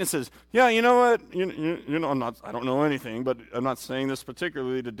their weaknesses. Yeah, you know what? I don't know anything, but I'm not saying this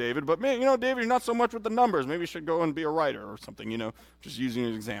particularly to David. But man, David, you're not so much with the numbers. Maybe you should go and be a writer or something. Just using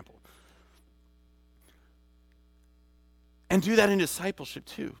an example. And do that in discipleship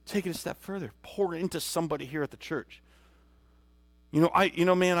too. Take it a step further. Pour into somebody here at the church. I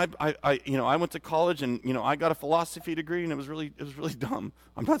went to college and, I got a philosophy degree and it was really dumb.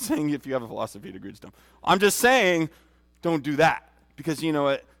 I'm not saying if you have a philosophy degree, it's dumb. I'm just saying don't do that. Because you know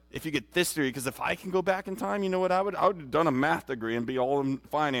what? If you get this degree, because if I can go back in time, you know what? I would have done a math degree and be all in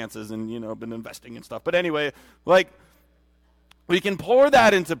finances and, been investing and stuff. But anyway, we can pour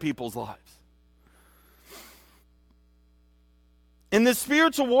that into people's lives. And this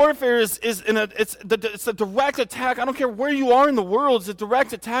spiritual warfare it's a direct attack. I don't care where you are in the world. It's a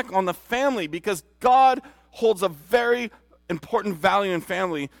direct attack on the family because God holds a very important value in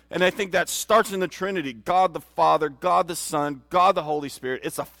family. And I think that starts in the Trinity. God the Father, God the Son, God the Holy Spirit.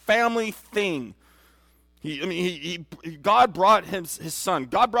 It's a family thing. God brought his Son.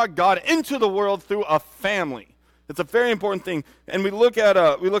 God brought God into the world through a family. It's a very important thing. And we look at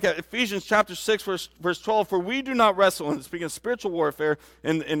Ephesians chapter 6, verse 12. For we do not wrestle, and speaking of spiritual warfare,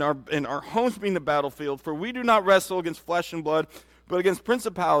 in our homes being the battlefield, for we do not wrestle against flesh and blood, but against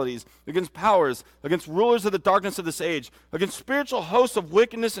principalities, against powers, against rulers of the darkness of this age, against spiritual hosts of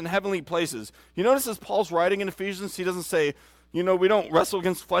wickedness in heavenly places. You notice as Paul's writing in Ephesians, he doesn't say, we don't wrestle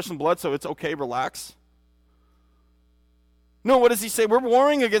against flesh and blood, so it's okay, relax. No, what does he say? We're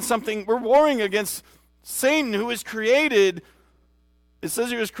warring against something. We're warring against Satan, who is created. It says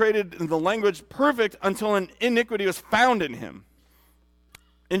he was created in the language perfect until an iniquity was found in him.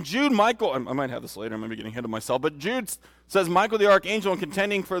 In Jude, Michael, I might have this later, I might be getting ahead of myself, but Jude says Michael the archangel in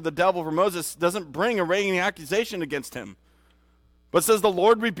contending for the devil for Moses doesn't bring a railing accusation against him, but says the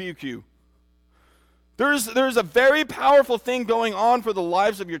Lord rebuke you. There's a very powerful thing going on for the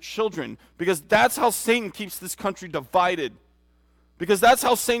lives of your children because that's how Satan keeps this country divided. Because that's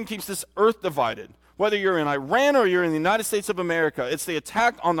how Satan keeps this earth divided. Whether you're in Iran or you're in the United States of America, it's the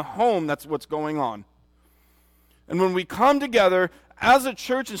attack on the home that's what's going on. And when we come together as a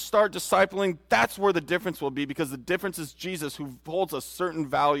church and start discipling, that's where the difference will be, because the difference is Jesus, who holds a certain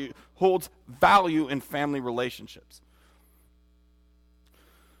value, holds value in family relationships.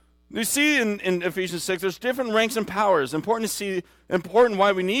 You see in Ephesians 6, there's different ranks and powers. Important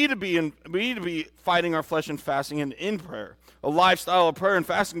why we need to be fighting our flesh and fasting and in prayer. A lifestyle of prayer and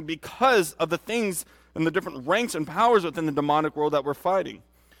fasting because of the things and the different ranks and powers within the demonic world that we're fighting.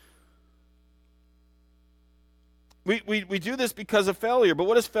 We do this because of failure, but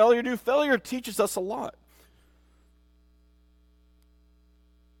what does failure do? Failure teaches us a lot.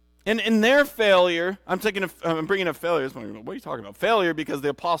 And in their failure, I'm bringing up failure. What are you talking about? Failure because the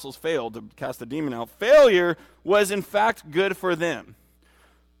apostles failed to cast the demon out. Failure was in fact good for them.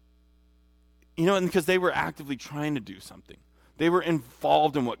 And because they were actively trying to do something. They were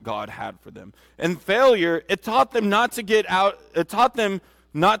involved in what God had for them. And failure, it taught them not to get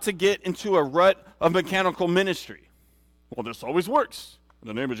into a rut of mechanical ministry. Well, this always works. In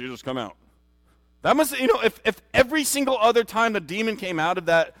the name of Jesus, come out. That must, if every single other time the demon came out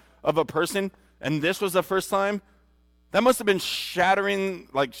of a person, and this was the first time, that must have been shattering,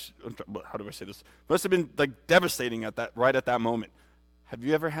 how do I say this? Must have been devastating at that moment. Have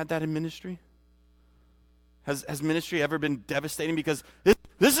you ever had that in ministry? Has ministry ever been devastating? Because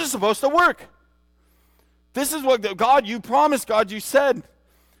this is supposed to work. This is what God, you promised, God, you said.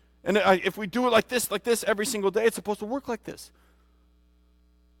 And if we do it like this every single day, it's supposed to work like this.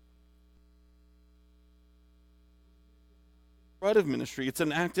 Right of ministry, it's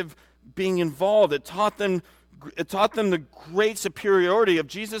an act of being involved. It taught them the great superiority of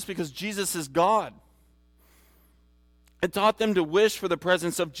Jesus because Jesus is God. It taught them to wish for the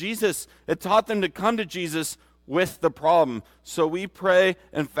presence of Jesus. It taught them to come to Jesus with the problem. So we pray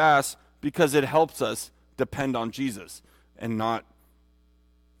and fast because it helps us depend on Jesus and not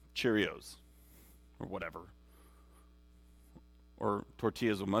Cheerios or whatever. Or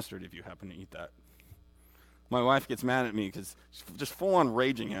tortillas with mustard if you happen to eat that. My wife gets mad at me because she's just full on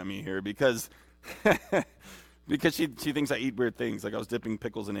raging at me here because she thinks I eat weird things. Like I was dipping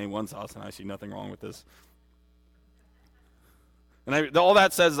pickles in A1 sauce and I see nothing wrong with this. And all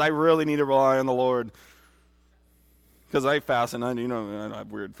that says is I really need to rely on the Lord because I fast and I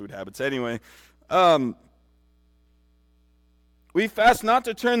have weird food habits. Anyway, we fast not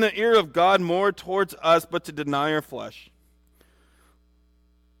to turn the ear of God more towards us, but to deny our flesh.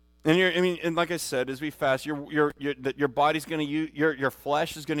 And like I said, as we fast, your body's going to use your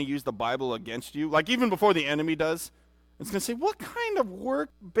flesh is going to use the Bible against you. Like even before the enemy does, it's going to say, "What kind of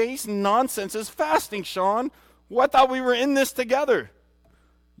work-based nonsense is fasting, Sean? Well, I thought we were in this together.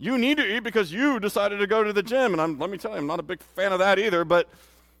 You need to eat because you decided to go to the gym." And let me tell you, I'm not a big fan of that either, but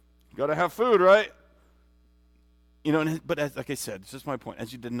you got to have food, right? but like I said, it's just my point.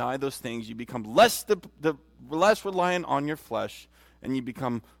 As you deny those things, you become less less reliant on your flesh, and you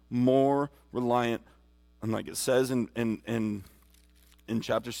become more reliant on, like it says in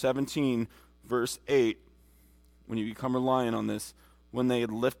chapter 17, verse 8, when you become reliant on this, when they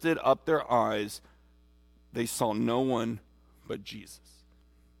had lifted up their eyes, they saw no one but Jesus.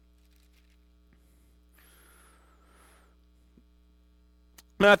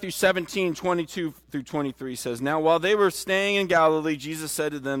 Matthew 17, 22 through 23 says, Now while they were staying in Galilee, Jesus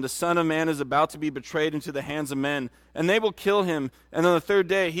said to them, The Son of Man is about to be betrayed into the hands of men, and they will kill him, and on the third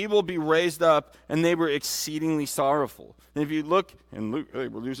day he will be raised up. And they were exceedingly sorrowful. And if you look in Luke, we're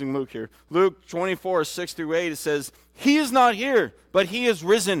losing Luke here. Luke 24, 6 through 8, it says, He is not here, but he is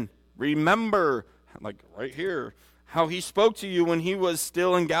risen. Remember, like right here, how he spoke to you when he was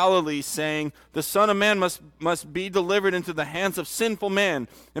still in Galilee, saying, The Son of Man must be delivered into the hands of sinful men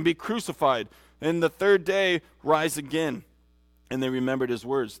and be crucified, and the third day rise again. And they remembered his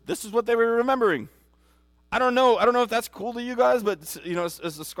words. This is what they were remembering. I don't know if that's cool to you guys, but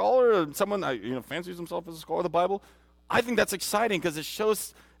as a scholar, or someone fancies himself as a scholar of the Bible, I think that's exciting because it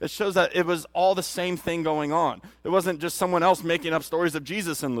shows that it was all the same thing going on. It wasn't just someone else making up stories of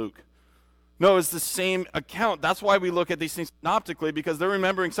Jesus in Luke. No, it's the same account. That's why we look at these things synoptically, because they're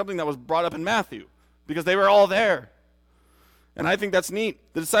remembering something that was brought up in Matthew, because they were all there. And I think that's neat.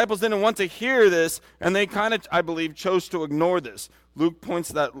 The disciples didn't want to hear this, and they kind of, I believe, chose to ignore this. Luke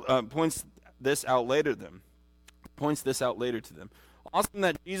points this out later to them. Awesome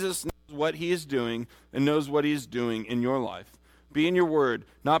that Jesus knows what he is doing and knows what he is doing in your life. Be in your word,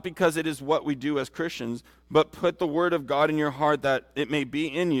 not because it is what we do as Christians, but put the word of God in your heart that it may be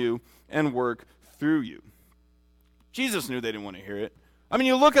in you and work through you. Jesus knew they didn't want to hear it. I mean,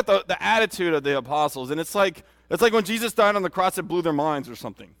 you look at the attitude of the apostles, and it's like when Jesus died on the cross, it blew their minds or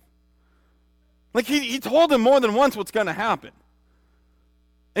something. Like he told them more than once what's going to happen.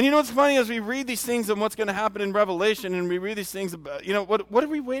 And you know what's funny, as we read these things and what's going to happen in Revelation, and we read these things about, what are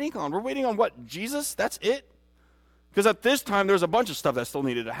we waiting on? We're waiting on what? Jesus? That's it? Because at this time, there's a bunch of stuff that still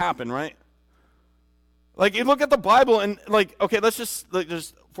needed to happen, right? Like, you look at the Bible and, okay, let's just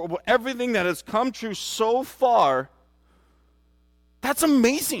for everything that has come true so far, that's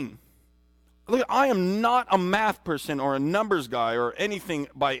amazing. Look, I am not a math person or a numbers guy or anything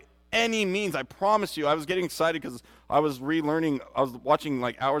by any means. I promise you. I was getting excited because I was watching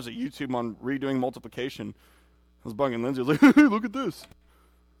hours of YouTube on redoing multiplication. I was bugging Lindsay. I was like, look at this.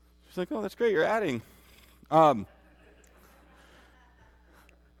 She's like, oh, that's great. You're adding.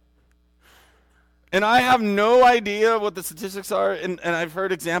 And I have no idea what the statistics are, and I've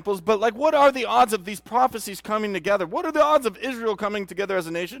heard examples, but what are the odds of these prophecies coming together? What are the odds of Israel coming together as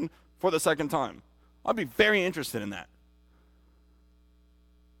a nation for the second time? I'd be very interested in that.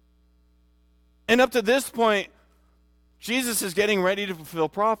 And up to this point, Jesus is getting ready to fulfill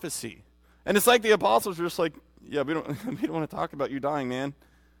prophecy. And it's like the apostles were just like, yeah, we don't want to talk about you dying, man.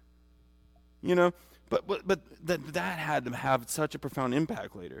 But that had to have such a profound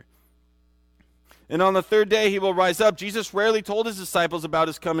impact later. And on the third day he will rise up. Jesus rarely told his disciples about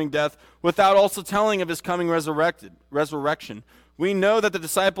his coming death without also telling of his coming resurrection. We know that the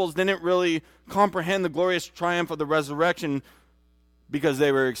disciples didn't really comprehend the glorious triumph of the resurrection because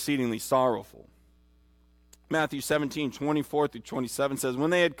they were exceedingly sorrowful. Matthew 17, 24 through 27 says,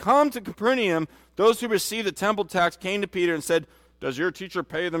 When they had come to Capernaum, those who received the temple tax came to Peter and said, Does your teacher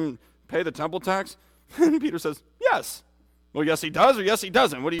pay the temple tax? And Peter says, Yes. Well, yes he does, or yes he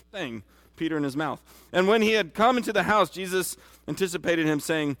doesn't. What are you saying? Peter in his mouth. And when he had come into the house, Jesus anticipated him,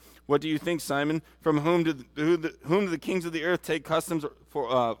 saying, What do you think, Simon? From whom do the kings of the earth take customs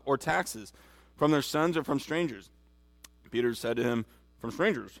or taxes? From their sons or from strangers? Peter said to him, From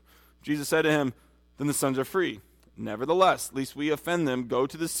strangers. Jesus said to him, Then the sons are free. Nevertheless, lest we offend them, go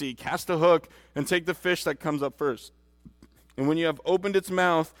to the sea, cast a hook, and take the fish that comes up first. And when you have opened its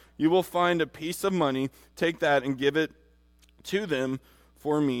mouth, you will find a piece of money. Take that and give it to them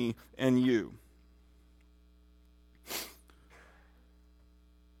for me and you.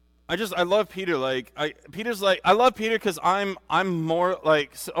 I love Peter. I love Peter because I'm more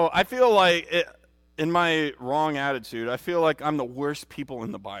I feel like in my wrong attitude, I feel like I'm the worst people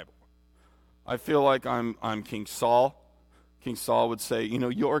in the Bible. I feel like I'm King Saul. King Saul would say,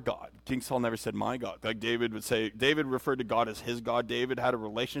 your God. King Saul never said my God. Like David would say, David referred to God as his God. David had a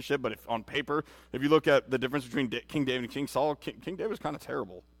relationship, but on paper, if you look at the difference between King David and King Saul, King David was kind of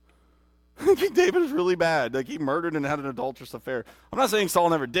terrible. King David was really bad. He murdered and had an adulterous affair. I'm not saying Saul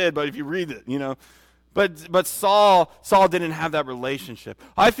never did, but if you read it, But Saul didn't have that relationship.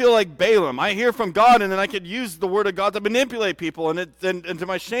 I feel like Balaam. I hear from God, and then I could use the word of God to manipulate people. And to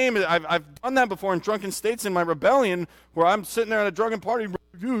my shame, I've done that before in drunken states in my rebellion, where I'm sitting there at a drunken party,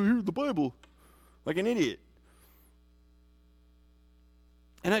 here's the Bible, like an idiot.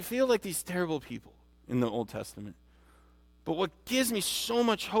 And I feel like these terrible people in the Old Testament. But what gives me so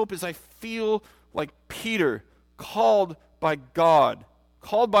much hope is I feel like Peter, called by God,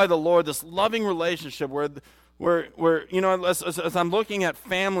 called by the Lord, this loving relationship where as I'm looking at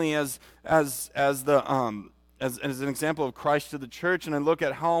family as an example of Christ to the church, and I look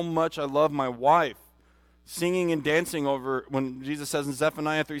at how much I love my wife, singing and dancing over, when Jesus says in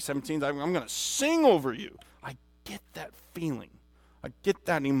Zephaniah 3:17, I'm going to sing over you. I get that feeling. I get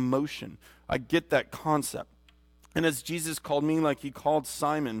that emotion. I get that concept. And as Jesus called me like he called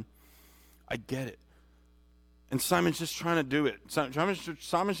Simon, I get it. And Simon's just trying to do it.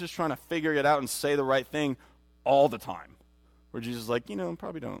 Simon's just trying to figure it out and say the right thing all the time. Where Jesus is like,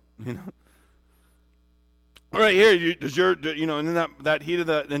 probably don't, All right, here, and in that heat of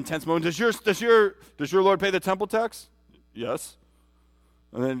the intense moment, does your Lord pay the temple tax? Yes.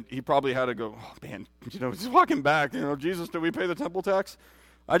 And then he probably had to go, oh man, he's walking back, Jesus, do we pay the temple tax?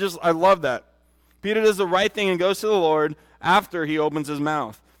 I love that. Peter does the right thing and goes to the Lord after he opens his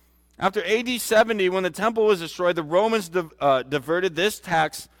mouth. After AD 70, when the temple was destroyed, the Romans diverted this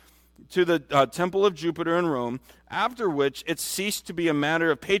tax to the temple of Jupiter in Rome, after which it ceased to be a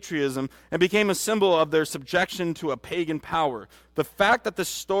matter of patriotism and became a symbol of their subjection to a pagan power. The fact that the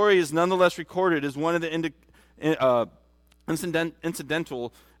story is nonetheless recorded is one of the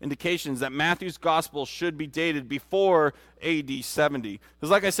incidental indications that Matthew's gospel should be dated before AD 70.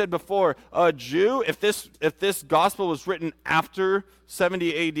 Because like I said before, a Jew, if this gospel was written after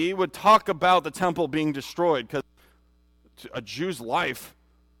 70 AD, would talk about the temple being destroyed, because a Jew's life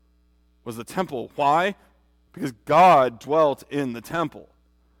was the temple. Why? Because God dwelt in the temple.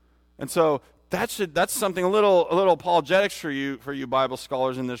 And so that's something a little apologetics for you Bible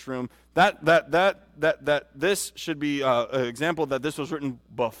scholars in this room. That this should be an example that this was written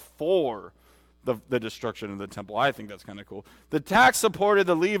before the destruction of the temple. I think that's kind of cool. The tax supported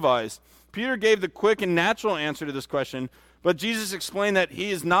the Levites. Peter gave the quick and natural answer to this question, but Jesus explained that he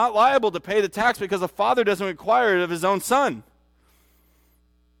is not liable to pay the tax because the Father doesn't require it of his own Son.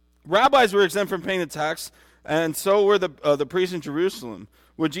 Rabbis were exempt from paying the tax, and so were the priests in Jerusalem.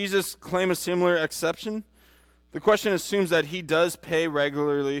 Would Jesus claim a similar exception? The question assumes that he does pay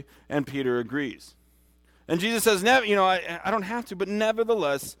regularly, and Peter agrees. And Jesus says, I don't have to, but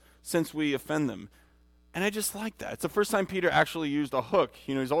nevertheless, since we offend them. And I just like that. It's the first time Peter actually used a hook.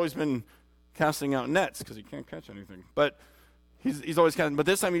 He's always been casting out nets because he can't catch anything. But he's always casting. But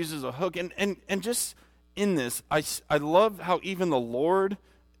this time he uses a hook. And just in this, I love how even the Lord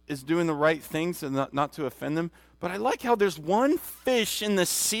is doing the right things and not to offend them. But I like how there's one fish in the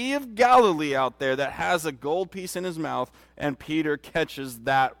Sea of Galilee out there that has a gold piece in his mouth, and Peter catches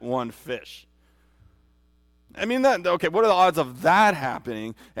that one fish. I mean, what are the odds of that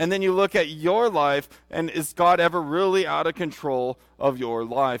happening? And then you look at your life, and is God ever really out of control of your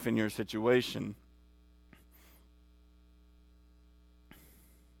life and your situation?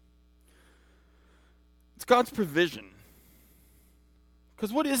 It's God's provision.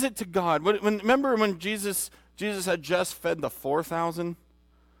 Because what is it to God? Remember when Jesus had just fed the 4,000,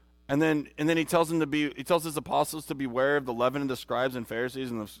 and then he tells his apostles to beware of the leaven of the scribes and Pharisees,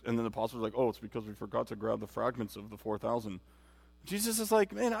 and then the apostles are like, oh, it's because we forgot to grab the fragments of the 4,000. Jesus is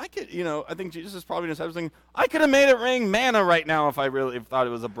like, man, I think Jesus is probably in his head saying, I could have made it rain manna right now if I really thought it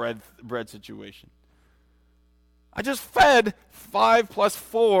was a bread situation. I just fed 5 plus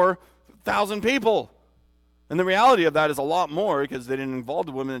 4,000 people. And the reality of that is a lot more, because they didn't involve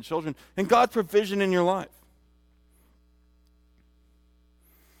the women and children, and God's provision in your life.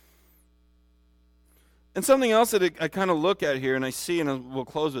 And something else that I kind of look at here, and I see, and we'll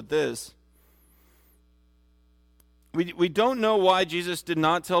close with this. We don't know why Jesus did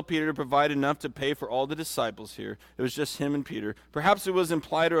not tell Peter to provide enough to pay for all the disciples here. It was just him and Peter. Perhaps it was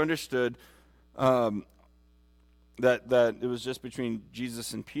implied or understood that it was just between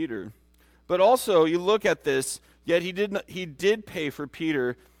Jesus and Peter. But also, you look at this, yet he did pay for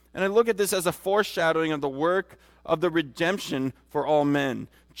Peter, and I look at this as a foreshadowing of the work of the redemption for all men.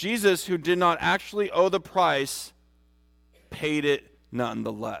 Jesus, who did not actually owe the price, paid it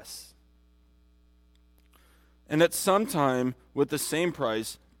nonetheless. And at some time, with the same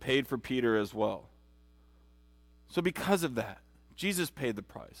price, paid for Peter as well. So because of that, Jesus paid the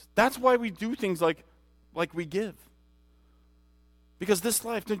price. That's why we do things like we give. Because this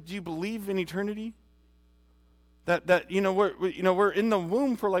life, do you believe in eternity? That we're in the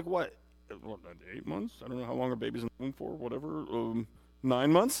womb for 8 months? I don't know how long a baby's in the womb for, whatever,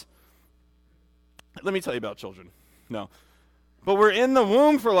 9 months? Let me tell you about children. No. But we're in the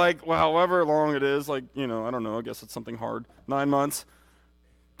womb for however long it is, I don't know, I guess it's something hard. 9 months.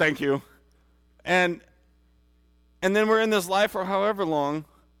 Thank you. And then we're in this life for however long.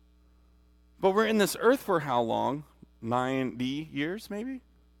 But we're in this earth for how long? 90 years maybe?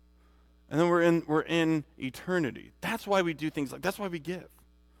 And then we're in eternity. That's why we do things that's why we give.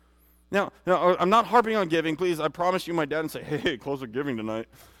 Now, I'm not harping on giving. Please, I promise you my dad and say, hey, close with giving tonight.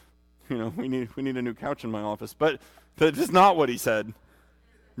 We need a new couch in my office. But that is not what he said.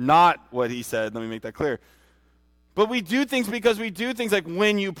 Not what he said. Let me make that clear. But we do things because we do things like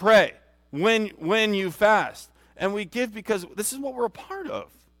when you pray, when you fast. And we give because this is what we're a part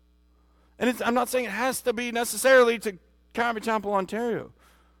of. And I'm not saying it has to be necessarily to Calvary Chapel, Ontario.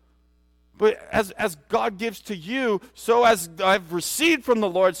 But as God gives to you, so as I've received from the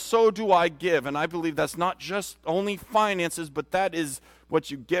Lord, so do I give. And I believe that's not just only finances, but that is what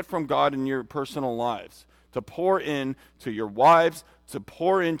you get from God in your personal lives. To pour in to your wives, to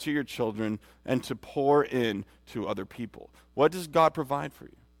pour into your children, and to pour in to other people. What does God provide for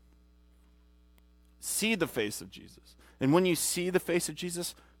you? See the face of Jesus. And when you see the face of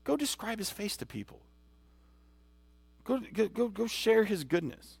Jesus, go describe his face to people. Go share his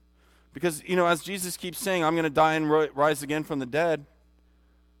goodness. Because, as Jesus keeps saying, I'm going to die and rise again from the dead,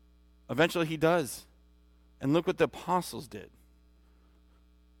 eventually he does. And look what the apostles did.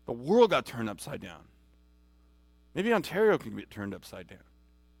 The world got turned upside down. Maybe Ontario can get turned upside down.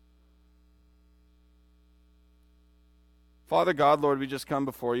 Father God, Lord, we just come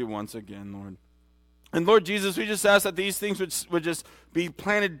before you once again, Lord. And Lord Jesus, we just ask that these things would just be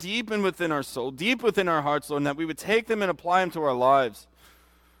planted deep and within our soul, deep within our hearts, Lord, and that we would take them and apply them to our lives.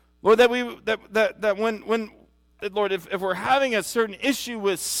 Lord, that when Lord, if we're having a certain issue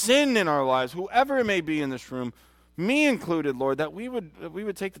with sin in our lives, whoever it may be in this room, me included, Lord, that we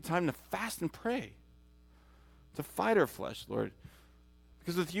would take the time to fast and pray, to fight our flesh, Lord,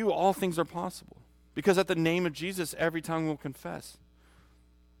 because with you all things are possible. Because at the name of Jesus, every tongue will confess.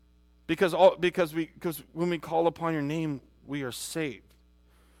 Because when we call upon your name, we are saved.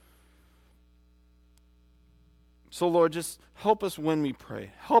 So, Lord, just help us when we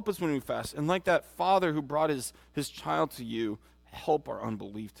pray. Help us when we fast. And like that father who brought his child to you, help our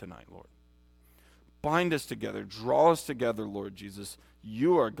unbelief tonight, Lord. Bind us together. Draw us together, Lord Jesus.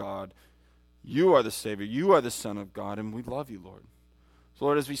 You are God. You are the Savior. You are the Son of God, and we love you, Lord. So,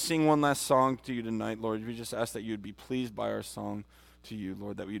 Lord, as we sing one last song to you tonight, Lord, we just ask that you would be pleased by our song to you,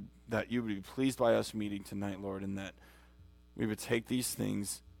 Lord, that you would be pleased by us meeting tonight, Lord, and that we would take these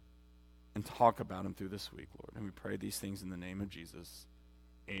things and talk about them through this week, Lord. And we pray these things in the name of Jesus.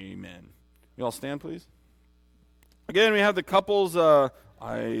 Amen. You all stand, please. Again, we have the couples. I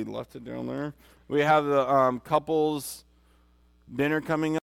left it down there. We have the couples dinner coming up.